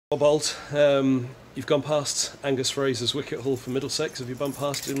Bolt, you've gone past Angus Fraser's wicket haul for Middlesex. Have you bumped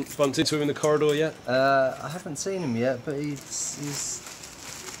into him in the corridor yet? I haven't seen him yet, but he's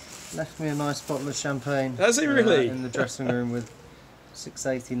left me a nice bottle of champagne. Has he really? In the dressing room with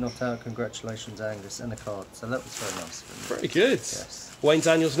 680 not out, congratulations Angus, and a card. So that was very nice of him. Very good. Yes. Wayne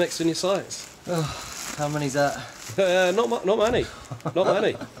Daniels next in your sights? Oh, how many's that? Not many. Not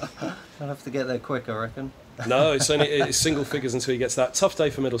many. I'll have to get there quick, I reckon. No, it's single figures until he gets that. Tough day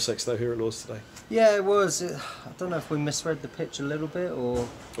for Middlesex though here at Lords today. Yeah, it was. I don't know if we misread the pitch a little bit or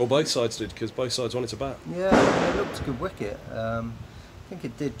both sides did, because both sides wanted to bat. Yeah, it looked a good wicket. I think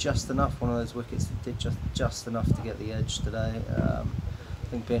it did just enough. One of those wickets that did just enough to get the edge today. I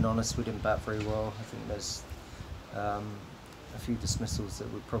think, being honest, we didn't bat very well. I think there's a few dismissals that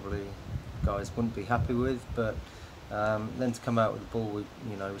guys wouldn't be happy with, but then to come out with the ball, we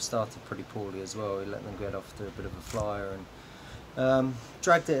started pretty poorly as well. We let them get off to a bit of a flyer and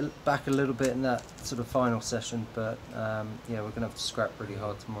dragged it back a little bit in that sort of final session, but yeah, we're going to have to scrap really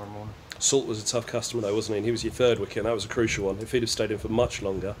hard tomorrow morning. Salt was a tough customer though, wasn't he? And he was your third wicket, and that was a crucial one. If he'd have stayed in for much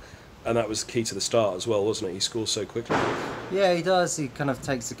longer, and that was key to the start as well, wasn't it? He scores so quickly. Yeah, he does. He kind of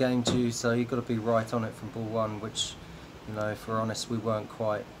takes the game to you, so you've got to be right on it from ball one, which, if we're honest, we weren't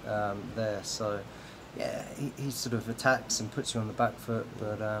quite there. So yeah, he sort of attacks and puts you on the back foot,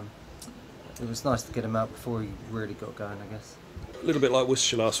 but it was nice to get him out before he really got going, I guess. A little bit like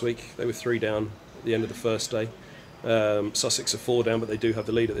Worcestershire last week. They were 3 down at the end of the first day. Sussex are 4 down, but they do have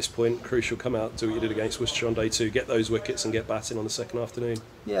the lead at this point. Crucial, come out, do what you did against Worcestershire on day 2, get those wickets and get batting on the second afternoon.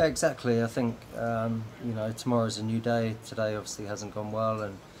 Yeah, exactly. I think tomorrow's a new day. Today obviously hasn't gone well,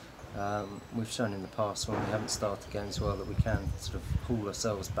 and we've shown in the past when we haven't started games well that we can sort of pull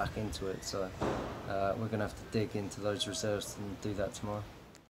ourselves back into it. So we're going to have to dig into those reserves and do that tomorrow.